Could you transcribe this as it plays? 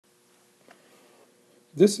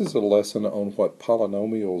This is a lesson on what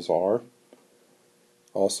polynomials are,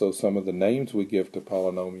 also some of the names we give to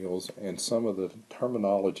polynomials, and some of the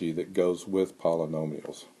terminology that goes with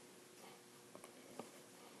polynomials.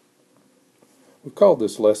 We've called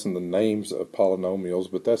this lesson the names of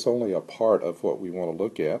polynomials, but that's only a part of what we want to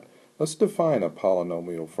look at. Let's define a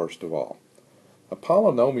polynomial first of all. A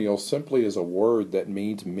polynomial simply is a word that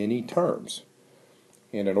means many terms.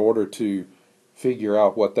 And in order to figure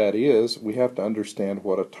out what that is, we have to understand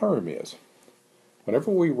what a term is. Whenever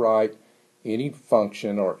we write any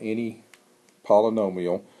function or any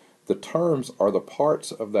polynomial, the terms are the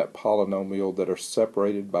parts of that polynomial that are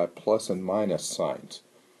separated by plus and minus signs.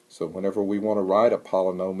 So whenever we want to write a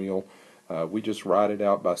polynomial, we just write it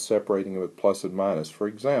out by separating it with plus and minus. For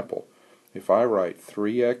example, if I write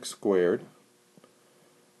 3x squared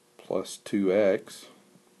plus 2x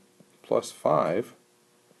plus 5,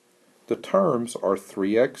 the terms are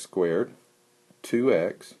 3x squared,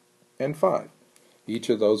 2x, and 5. Each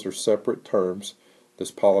of those are separate terms.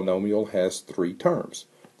 This polynomial has 3 terms.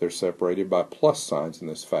 They're separated by plus signs in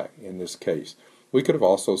this case. We could have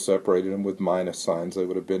also separated them with minus signs. They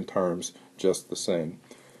would have been terms just the same.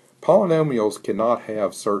 Polynomials cannot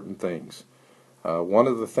have certain things. One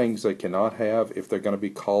of the things they cannot have, if they're going to be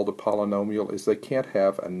called a polynomial, is they can't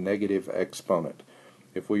have a negative exponent.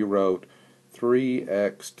 If we wrote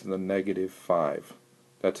 3x to the negative 5,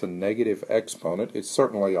 that's a negative exponent. It's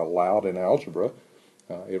certainly allowed in algebra.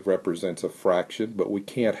 It represents a fraction, but we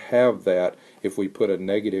can't have that if we put a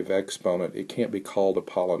negative exponent. It can't be called a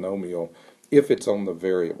polynomial if it's on the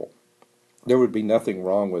variable. There would be nothing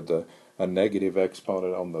wrong with a negative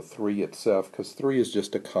exponent on the 3 itself, because 3 is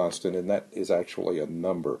just a constant and that is actually a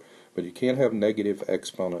number. But you can't have negative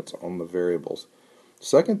exponents on the variables.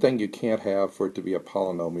 Second thing you can't have for it to be a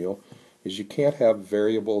polynomial is you can't have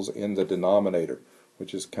variables in the denominator,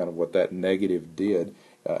 which is kind of what that negative did.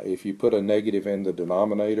 If you put a negative in the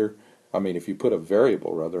denominator, if you put a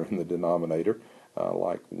variable rather in the denominator,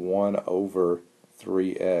 like 1 over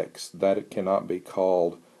 3x, that cannot be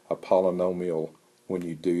called a polynomial when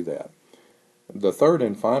you do that. The third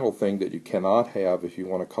and final thing that you cannot have if you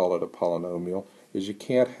want to call it a polynomial is you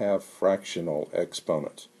can't have fractional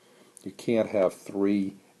exponents. You can't have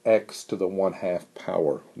 3x to the 1/2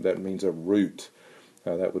 power. That means a root.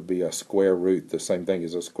 That would be a square root, the same thing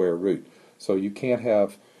as a square root. So you can't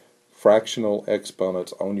have fractional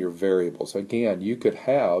exponents on your variables. Again, you could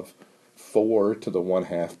have 4 to the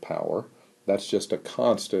 1/2 power. That's just a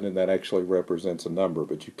constant, and that actually represents a number,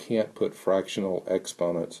 but you can't put fractional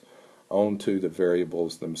exponents onto the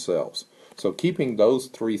variables themselves. So keeping those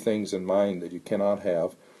 3 things in mind that you cannot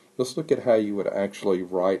have, let's look at how you would actually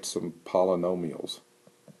write some polynomials.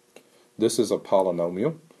 This is a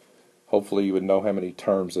polynomial. Hopefully you would know how many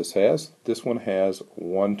terms this has. This one has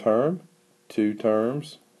 1 term, 2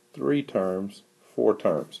 terms, 3 terms, 4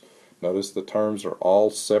 terms. Notice the terms are all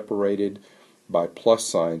separated by plus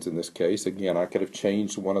signs in this case. Again, I could have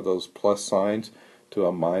changed one of those plus signs to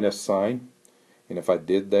a minus sign, and if I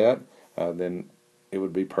did that, then it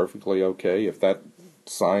would be perfectly okay. If that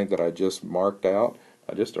sign that I just marked out,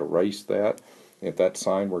 I just erased that. If that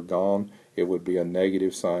sign were gone, it would be a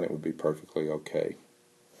negative sign. It would be perfectly okay.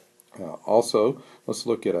 Also, let's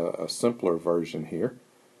look at a simpler version here.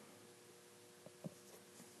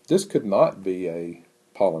 This could not be a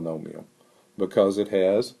polynomial because it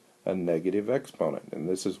has a negative exponent, and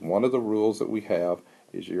this is one of the rules that we have,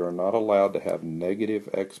 is you are not allowed to have negative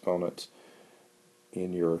exponents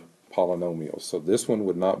in your polynomials. So this one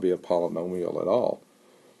would not be a polynomial at all.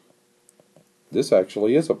 This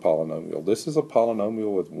actually is a polynomial. This is a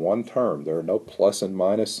polynomial with 1 term. There are no plus and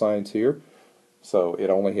minus signs here, so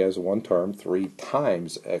it only has 1 term, 3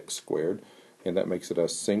 times x squared, and that makes it a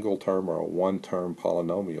single term or a 1-term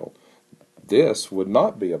polynomial. This would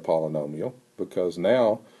not be a polynomial because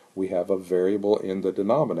now we have a variable in the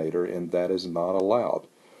denominator, and that is not allowed.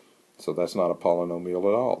 So that's not a polynomial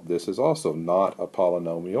at all. This is also not a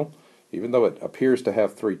polynomial. Even though it appears to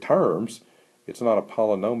have 3 terms, it's not a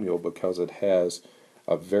polynomial because it has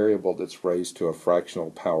a variable that's raised to a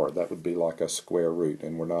fractional power. That would be like a square root,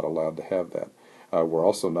 and we're not allowed to have that. We're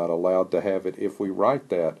also not allowed to have it if we write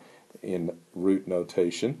that in root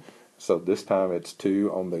notation. So this time it's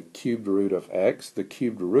 2 on the cubed root of x. The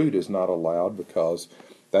cubed root is not allowed because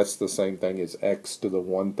that's the same thing as x to the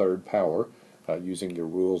 1/3 power, using your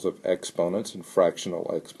rules of exponents and fractional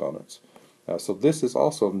exponents. So this is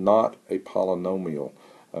also not a polynomial,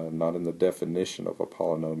 not in the definition of a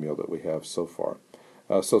polynomial that we have so far.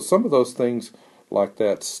 So some of those things like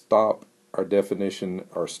that stop our definition,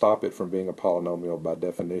 or stop it from being a polynomial by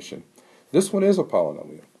definition. This one is a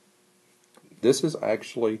polynomial. This is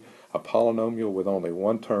actually a polynomial with only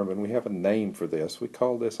one term, and we have a name for this. We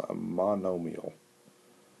call this a monomial.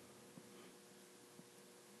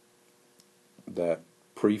 That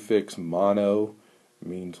prefix mono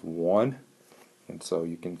means one, and so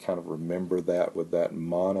you can kind of remember that with that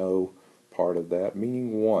mono part of that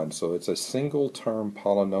meaning one. So it's a single term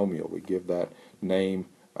polynomial. We give that name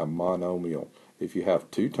a monomial. If you have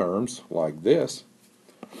two terms like this,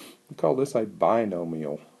 we call this a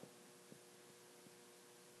binomial.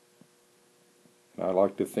 And I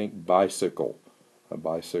like to think bicycle. A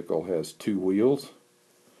bicycle has two wheels,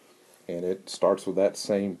 and it starts with that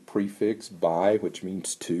same prefix bi, which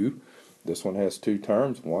means two. This one has two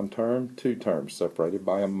terms, one term, two terms, separated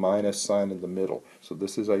by a minus sign in the middle. So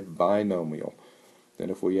this is a binomial.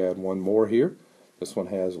 Then if we add one more here, this one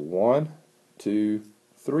has one, two,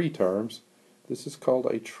 three terms. This is called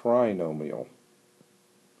a trinomial.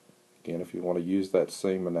 Again, if you want to use that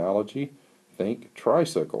same analogy, think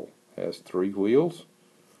tricycle has three wheels,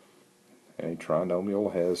 and a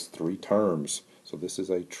trinomial has three terms. So this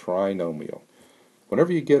is a trinomial.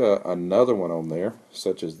 Whenever you get another one on there,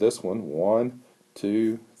 such as this one,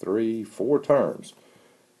 two, three, four terms.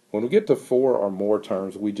 When we get to four or more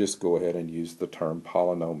terms, we just go ahead and use the term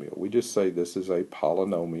polynomial. We just say this is a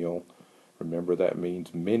polynomial. Remember, that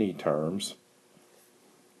means many terms.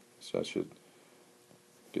 So I should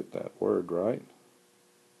get that word right.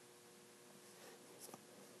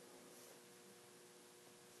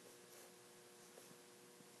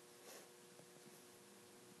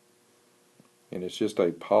 And it's just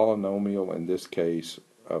a polynomial in this case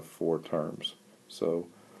of four terms. So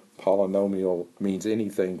polynomial means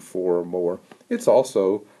anything four or more. It's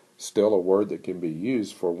also still a word that can be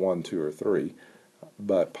used for one, two, or three,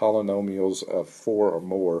 but polynomials of four or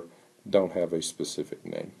more don't have a specific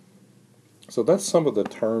name. So that's some of the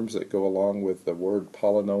terms that go along with the word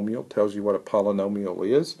polynomial. Tells you what a polynomial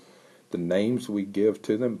is, the names we give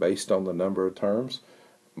to them based on the number of terms.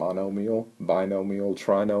 Monomial, binomial,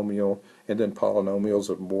 trinomial, and then polynomials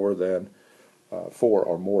of more than four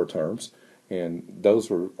or more terms. And those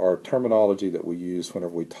are terminology that we use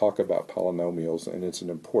whenever we talk about polynomials, and it's an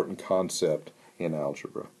important concept in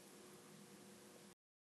algebra.